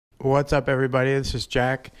What's up, everybody? This is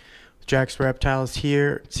Jack's Reptiles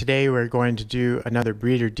here. Today we're going to do another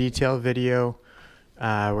breeder detail video.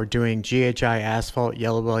 We're doing GHI Asphalt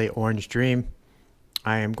Yellow Belly Orange Dream.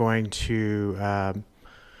 I am going to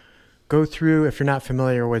go through, if you're not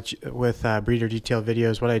familiar with breeder detail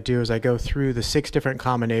videos, what I do is I go through the 6 different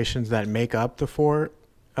combinations that make up the 4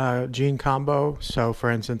 gene combo. So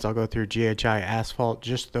for instance, I'll go through GHI Asphalt,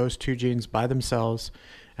 just those 2 genes by themselves,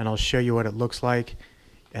 and I'll show you what it looks like.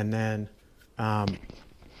 And then I'll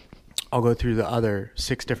go through the other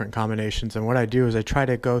 6 different combinations. And what I do is I try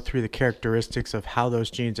to go through the characteristics of how those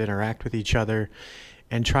genes interact with each other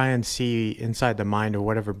and try and see inside the mind of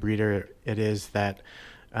whatever breeder it is that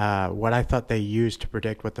what I thought they used to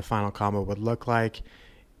predict what the final combo would look like.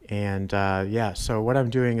 And yeah, so what I'm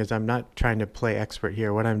doing is I'm not trying to play expert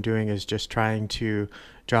here. What I'm doing is just trying to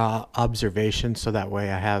draw observations so that way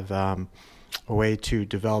I have a way to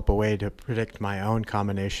develop a way to predict my own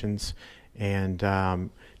combinations and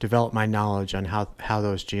develop my knowledge on how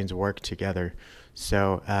those genes work together.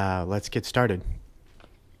 So let's get started.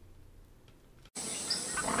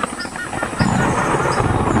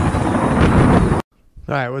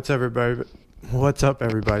 All right, what's up,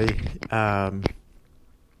 everybody?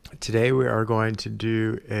 Today we are going to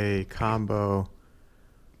do a combo.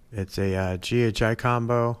 It's a GHI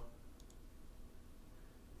combo.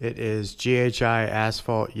 It is GHI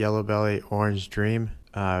Asphalt Yellow Belly Orange Dream.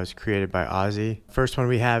 It was created by Ozzy. First one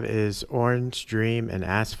we have is Orange Dream and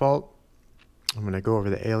Asphalt. I'm going to go over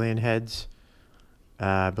the alien heads.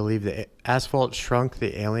 I believe the Asphalt shrunk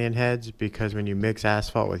the alien heads because when you mix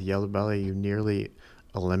Asphalt with Yellow Belly, you nearly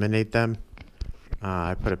eliminate them.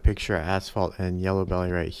 I put a picture of Asphalt and Yellow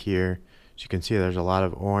Belly right here. As you can see, there's a lot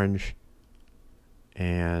of orange.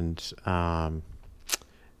 And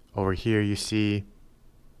over here you see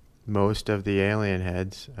most of the alien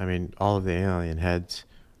heads, all of the alien heads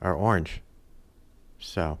are orange.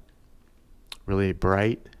 So, really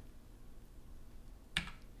bright.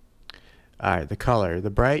 Alright, the color.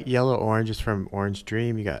 The bright yellow orange is from Orange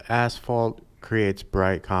Dream. You got Asphalt, creates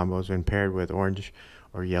bright combos when paired with orange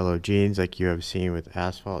or yellow genes like you have seen with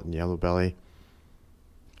Asphalt and Yellow Belly.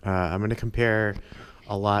 I'm going to compare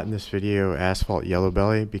a lot in this video Asphalt Yellow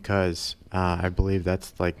Belly because I believe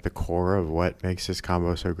that's like the core of what makes this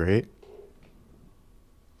combo so great.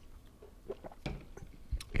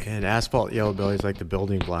 And Asphalt Yellow Belly is like the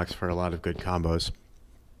building blocks for a lot of good combos.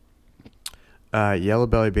 Yellow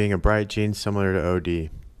Belly being a bright gene similar to OD.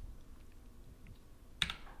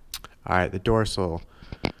 Alright, the dorsal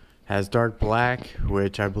has dark black,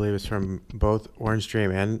 which I believe is from both Orange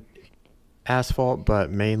Dream and Asphalt, but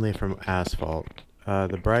mainly from Asphalt.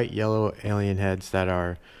 The bright yellow alien heads that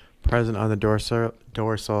are present on the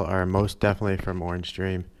dorsal are most definitely from Orange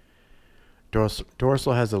Dream.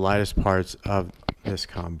 Dorsal has the lightest parts of this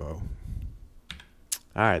combo.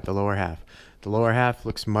 Alright, the lower half. The lower half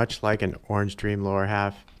looks much like an Orange Dream lower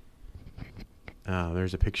half.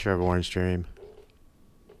 There's a picture of Orange Dream.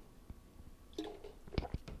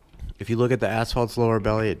 If you look at the Asphalt's lower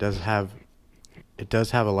belly, it does have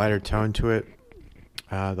a lighter tone to it.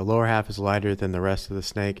 The lower half is lighter than the rest of the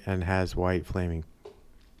snake and has white flaming.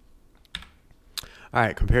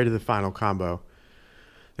 Alright, compared to the final combo.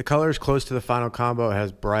 The color is close to the final combo. It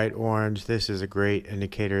has bright orange. This is a great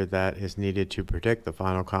indicator that is needed to predict the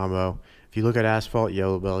final combo. If you look at Asphalt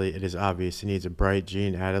Yellow Belly, it is obvious it needs a bright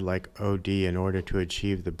gene added like OD in order to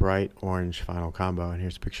achieve the bright orange final combo. And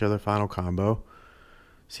here's a picture of the final combo.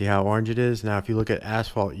 See how orange it is? Now if you look at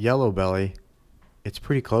Asphalt Yellow Belly, it's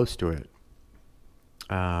pretty close to it.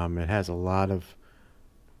 It has a lot of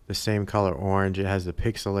the same color orange. It has the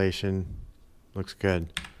pixelation. Looks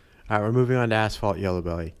good. Alright, we're moving on to Asphalt Yellow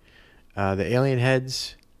Belly. The alien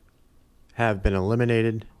heads have been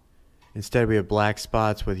eliminated. Instead we have black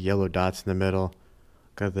spots with yellow dots in the middle.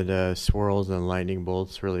 Got the swirls and lightning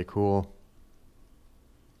bolts. Really cool.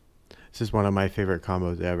 This is one of my favorite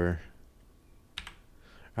combos ever.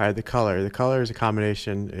 Alright, the color. The color as a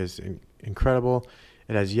combination is incredible.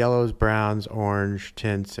 It has yellows, browns, orange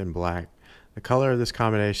tints, and black. The color of this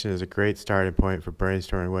combination is a great starting point for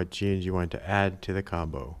brainstorming what genes you want to add to the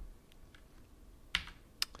combo.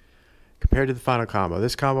 Compared to the final combo,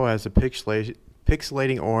 this combo has a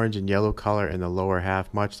pixelating orange and yellow color in the lower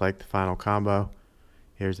half, much like the final combo.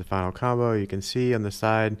 Here's the final combo. You can see on the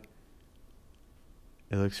side,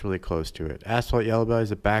 it looks really close to it. Asphalt Yellow Belly is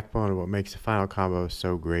the backbone of what makes the final combo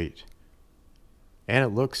so great. And it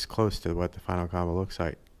looks close to what the final combo looks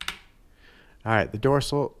like. Alright, the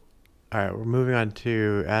dorsal. Alright, we're moving on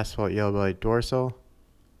to Asphalt Yellow Belly dorsal.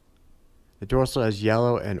 The dorsal has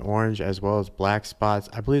yellow and orange as well as black spots.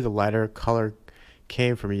 I believe the lighter color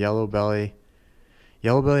came from Yellow Belly.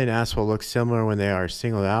 Yellow belly and asphalt look similar when they are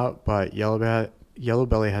singled out, but yellow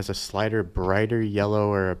belly has a slighter, brighter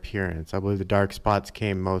yellower appearance. I believe the dark spots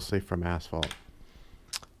came mostly from asphalt.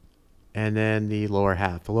 And then the lower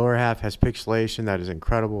half. The lower half has pixelation that is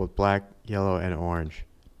incredible with black, yellow, and orange.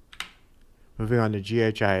 Moving on to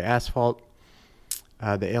GHI asphalt.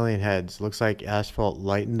 The alien heads. Looks like asphalt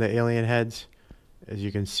lightened the alien heads. As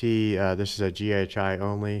you can see, this is a GHI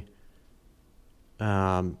only.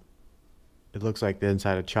 It looks like the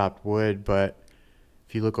inside of chopped wood, but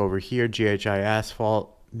if you look over here, GHI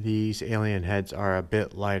asphalt, these alien heads are a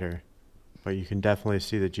bit lighter, but you can definitely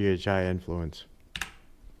see the GHI influence.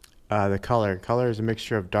 The color is a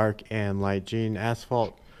mixture of dark and light gene.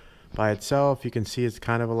 Asphalt by itself, you can see it's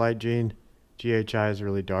kind of a light gene. GHI is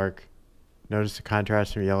really dark. Notice the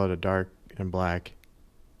contrast from yellow to dark and black.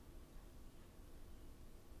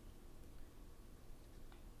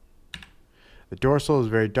 The dorsal is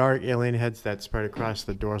very dark. Alien heads that spread across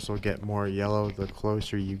the dorsal get more yellow the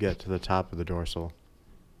closer you get to the top of the dorsal.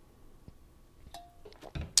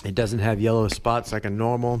 It doesn't have yellow spots like a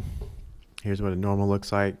normal. Here's what a normal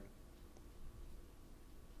looks like.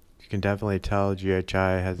 You can definitely tell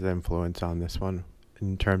GHI has the influence on this one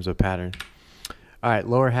in terms of pattern. Alright,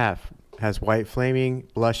 lower half has white flaming,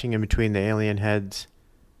 blushing in between the alien heads.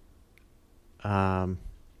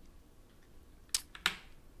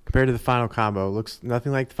 Compared to the final combo, it looks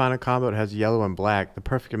nothing like the final combo. It has yellow and black, the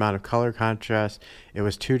perfect amount of color contrast. It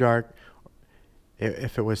was too dark.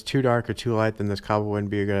 If it was too dark or too light, then this combo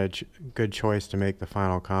wouldn't be a good choice to make the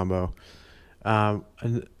final combo.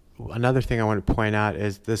 And another thing I want to point out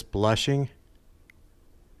is this blushing.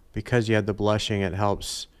 Because you have the blushing, it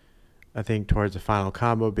helps, I think, towards the final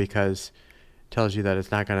combo because it tells you that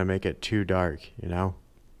it's not going to make it too dark, you know?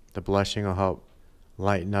 The blushing will help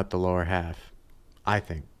lighten up the lower half, I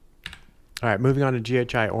think. All right, moving on to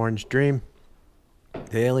GHI Orange Dream.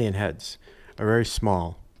 The alien heads are very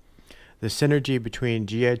small. The synergy between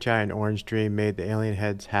GHI and Orange Dream made the alien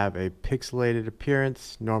heads have a pixelated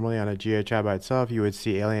appearance. Normally on a GHI by itself, you would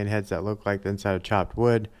see alien heads that look like the inside of chopped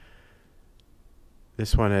wood.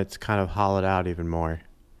 This one, it's kind of hollowed out even more.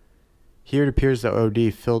 Here it appears the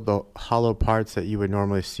OD filled the hollow parts that you would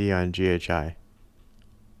normally see on GHI.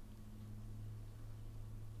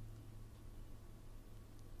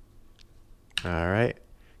 Alright,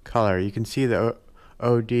 color. You can see the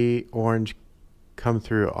OD orange come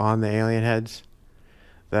through on the alien heads.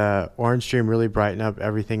 The orange stream really brightened up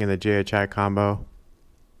everything in the GHI combo.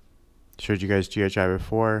 Showed you guys GHI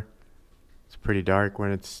before. It's pretty dark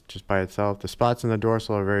when it's just by itself. The spots in the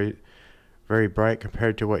dorsal are very bright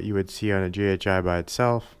compared to what you would see on a GHI by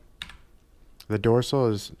itself. The dorsal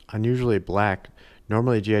is unusually black.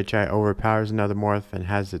 Normally GHI overpowers another morph and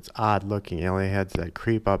has its odd looking alien heads that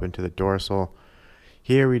creep up into the dorsal.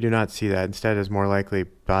 Here we do not see that. Instead it is more likely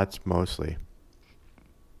dots mostly.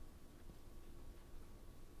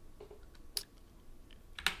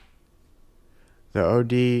 The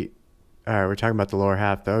OD, we're talking about the lower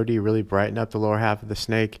half. The OD really brightened up the lower half of the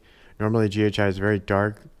snake. Normally GHI is a very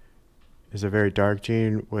dark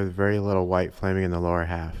gene with very little white flaming in the lower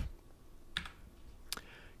half.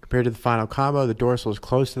 Compared to the final combo, the dorsal is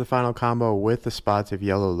close to the final combo with the spots of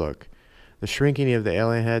yellow look. The shrinking of the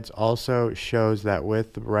alien heads also shows that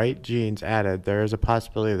with the right genes added, there is a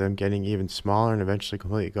possibility of them getting even smaller and eventually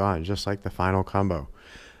completely gone, just like the final combo.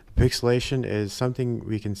 The pixelation is something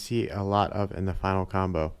we can see a lot of in the final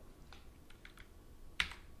combo.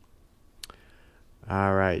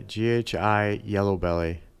 Alright, GHI yellow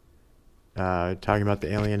belly. Talking about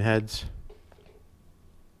the alien heads.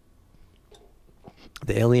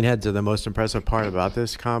 The alien heads are the most impressive part about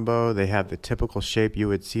this combo. They have the typical shape you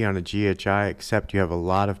would see on a GHI, except you have a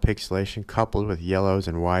lot of pixelation coupled with yellows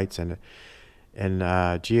and whites. And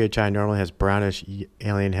GHI normally has brownish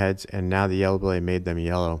alien heads, and now the yellow belly made them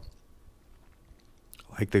yellow.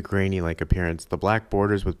 Like the grainy-like appearance. The black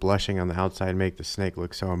borders with blushing on the outside make the snake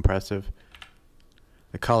look so impressive.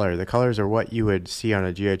 The colors are what you would see on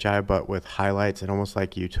a GHI, but with highlights, and almost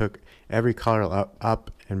like you took every color up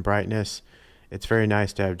in brightness. It's very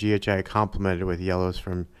nice to have GHI complemented with yellows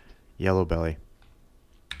from yellow belly.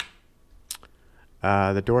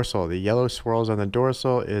 The dorsal. The yellow swirls on the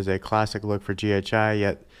dorsal is a classic look for GHI,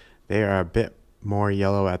 yet they are a bit more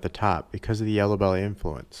yellow at the top because of the yellow belly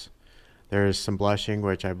influence. There is some blushing,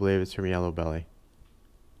 which I believe is from yellow belly.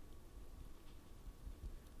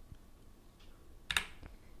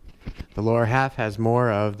 The lower half has more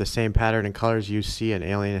of the same pattern and colors you see in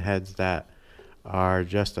alien heads that are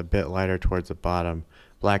just a bit lighter towards the bottom.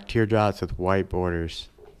 Black teardrops with white borders.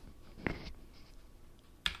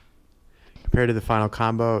 Compared to the final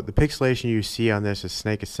combo, the pixelation you see on this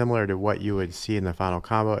snake is similar to what you would see in the final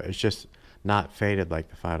combo. It's just not faded like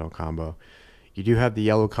the final combo. You do have the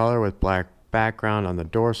yellow color with black background on the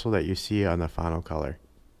dorsal that you see on the final combo,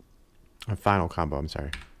 I'm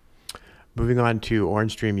sorry. Moving on to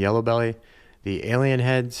Orange Dream Yellow Belly. The alien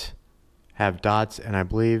heads have dots, and I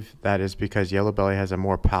believe that is because Yellow Belly has a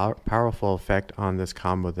more powerful effect on this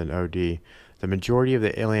combo than OD. The majority of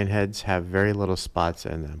the alien heads have very little spots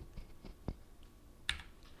in them.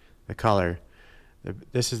 The color.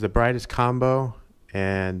 This is the brightest combo,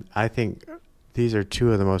 and I think these are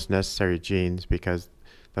two of the most necessary genes because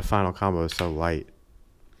the final combo is so light.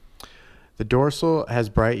 The dorsal has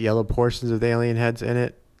bright yellow portions of the alien heads in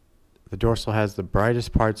it. The dorsal has the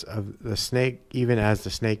brightest parts of the snake even as the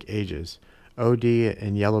snake ages. OD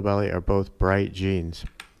and Yellow Belly are both bright genes.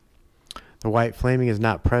 The white flaming is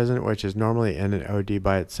not present, which is normally in an OD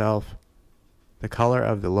by itself. The color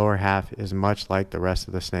of the lower half is much like the rest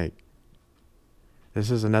of the snake. This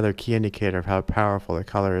is another key indicator of how powerful the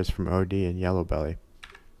color is from OD and Yellow Belly.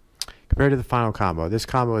 Compared to the final combo, this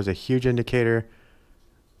combo is a huge indicator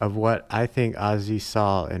of what I think Ozzy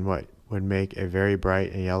saw and what would make a very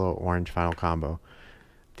bright and yellow-orange final combo.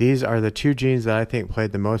 These are the two genes that I think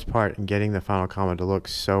played the most part in getting the final combo to look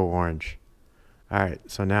so orange. Alright,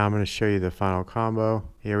 so now I'm going to show you the final combo.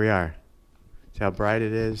 Here we are. See how bright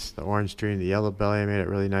it is? The orange dream, the Yellow Belly, I made it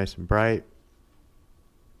really nice and bright.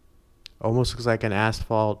 Almost looks like an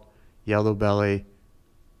asphalt Yellow Belly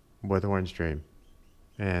with orange dream.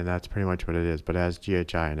 And that's pretty much what it is, but it has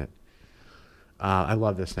GHI in it. I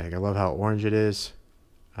love this snake. I love how orange it is.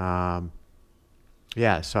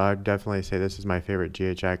 Yeah, so I'd definitely say this is my favorite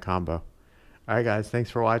GHI combo. Alright guys, thanks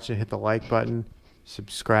for watching. Hit the like button,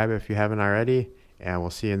 subscribe if you haven't already, and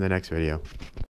we'll see you in the next video.